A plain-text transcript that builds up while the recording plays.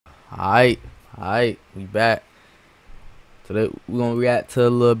Alright, we back. Today we're gonna react to a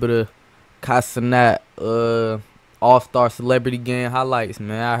little bit of cenat all-star celebrity game highlights,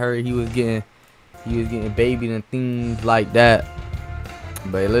 man. I heard he was getting babied and things like that.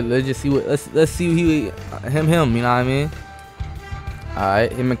 But let's just see what let's see him, you know what I mean?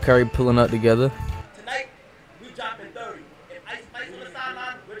 Alright, him and Curry pulling up together. Tonight, we dropping 30. If Ice on the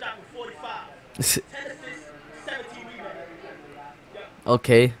sideline, we're dropping 45. 10 assists, 17 rebounds.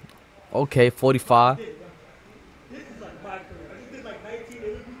 Okay, 45. This is like my career. I just did like 19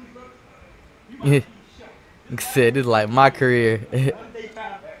 interviews, bro. You might Yeah. be shocked. Like I said, this is like my career. One day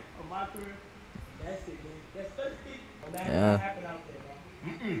time for my career, that's it, man. That's 30. That's Yeah. gonna happen out there, bro.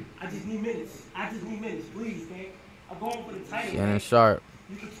 I just need minutes. Please, man. I'm going for the title. Shannon man. Sharp.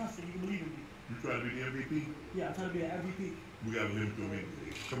 You can trust it. You can believe in me. You trying to be the MVP? Yeah, I'm trying to be an MVP. We gotta limit your minutes.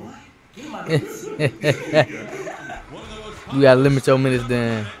 Come on. Get my minutes. You gotta limit your minutes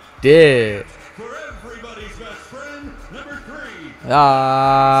then. Dead. For everybody's best friend, number 3.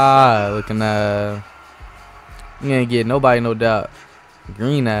 Looking at. You ain't get nobody no doubt.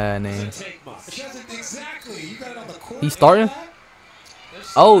 Green eye name. He starting?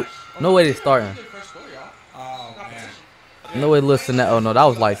 Oh, no way they starting. No way listen that. Oh no, that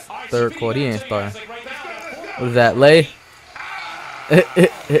was like third quarter. He ain't starting. What is that, Lay?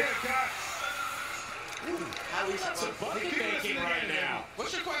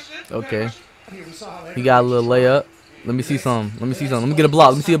 Okay. He got a little layup. Let me see some. Let me get a block.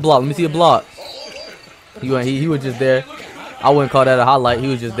 Let me see a block. He was just there. I wouldn't call that a highlight. He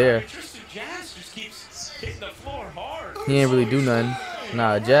was just there. He ain't really do nothing.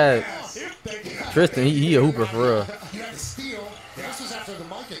 Nah, Jazz. Tristan, he a hooper for real.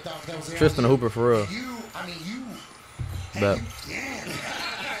 Tristan a hooper for real. But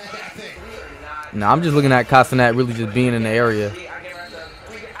nah, I'm just looking at cenat really just being in the area.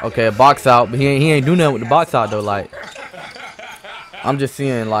 Okay, a box out, but he ain't do nothing with the box out though. Like, I'm just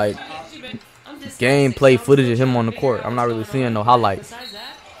seeing like gameplay footage of him on the court. I'm not really seeing no highlights.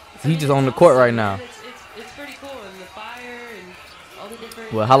 He just on the court right now. It's pretty cool, and the fire and all the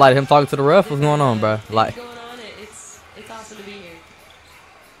different. Well, highlight him talking to the ref. What's going on, bro? Like, It's awesome to be here.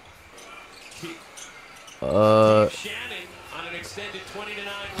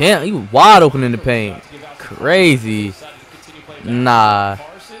 damn, he was wide open in the paint. Crazy. Nah.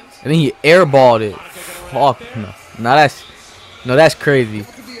 And then he airballed it. Fuck no. That's crazy.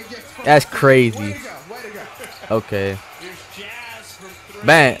 That's crazy. Okay.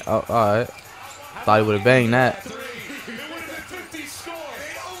 Bang. Oh, alright. Thought he would have banged that.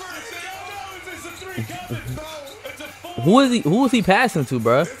 Who is he passing to,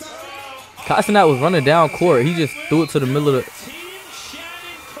 bro? cenat was running down court. He just threw it to the middle of the.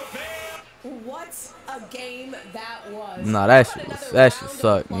 What a game that was. Nah, that shit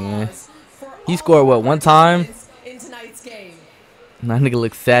sucked, man. He scored what, one time? In tonight's game. That nigga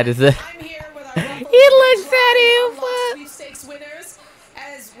looks sad as that. I'm here with our He looks sad as fuck. sweepstakes winners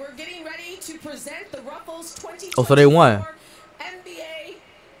as we're getting ready to present the Ruffles 2024 Oh, so they won. NBA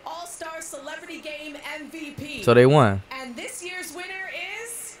All-Star Celebrity Game MVP. So they won. And this year's winner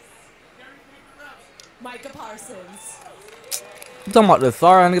is Micah Parsons. You talking about the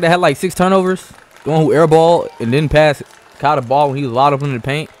sorry nigga that had like 6 turnovers? The one who airballed and didn't pass, caught the ball when he was wide open in the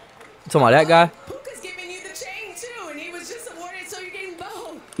paint? You talking about that guy? Puka's giving you the chain too, and he was just awarded, so you're getting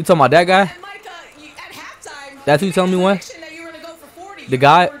both. You talking about that guy? And Micah, at halftime, That's who you telling me won? that you were gonna go for 40. The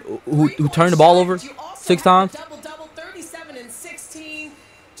guy who turned the ball over 6 times? Double, 37 and 16.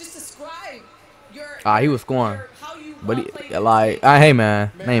 Just describe your. He was scoring. How you But played he, like, hey man.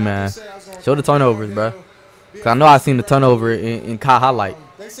 Show the turnovers, bro. Cause I know I seen the turnover in Kai highlight.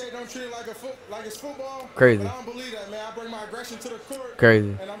 They say don't treat it like it's football. Crazy. But I don't believe that, man. I bring my aggression to the court.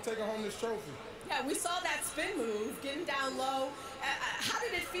 Crazy. And I'm taking home this trophy. Yeah, we saw that spin move, getting down low. How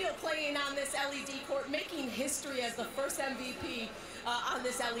did it feel playing on this LED court, making history as the first MVP on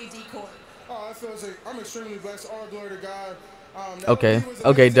this LED court? Oh, it feels like I'm extremely blessed. All glory to God. Okay.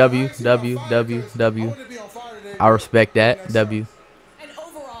 Okay. W. I respect that. W. And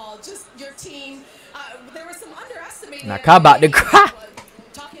overall, just your team, there was some underestimating. Now, Kai about to cry.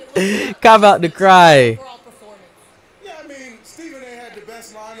 Kai about to cry. Yeah, I mean, Stephen A. had the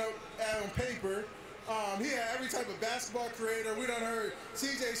best lineup on paper. He had every type of basketball creator. We done heard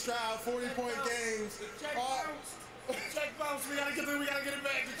C.J. Stroud, 40-point games. Check bounce. We gotta get it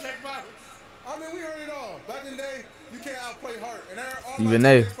back. The check bounce. I mean, we heard it all. Back in the day, you can't outplay heart. And all Stephen my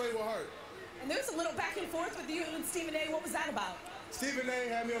A. teammates play with heart. And there's a little back and forth with you and Stephen A. What was that about? Stephen A.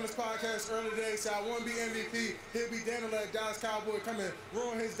 had me on this podcast earlier today, said I want to be MVP. He'll be damn to let Dallas Cowboy come and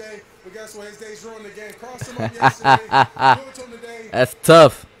ruin his day. But guess what? His day's ruined again. Crossed him up yesterday. Blew it to him today. That's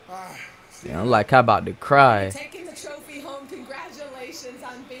tough. Yeah, I'm like, how about to cry? Taking the trophy home. Congratulations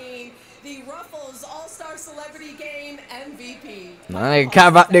on being the Ruffles All-Star Celebrity Game MVP. I ain't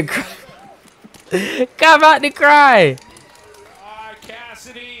about to cry. About to cry.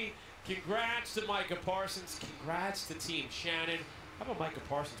 Cassidy, congrats to Micah Parsons. Congrats to Team Shannon. How about Micah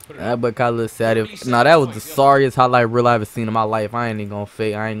Parsons put it That up? but kind of sad. Nah, that was the sorriest highlight reel I've ever seen in my life. I ain't even gonna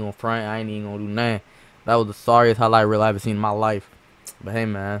fake. I ain't gonna front. I ain't even gonna do nothing. That was the sorriest highlight reel I've ever seen in my life. But hey,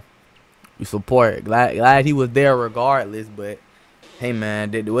 man, we support. Glad he was there regardless. But hey,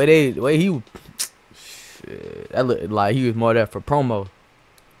 man, the way he, shit, that looked like he was more there for promo.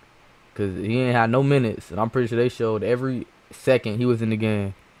 Cause he ain't had no minutes, and I'm pretty sure they showed every second he was in the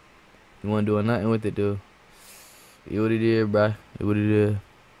game. He wasn't doing nothing with it, dude. It what it is, bruh. It what it is.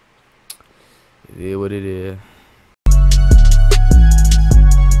 It is what it is.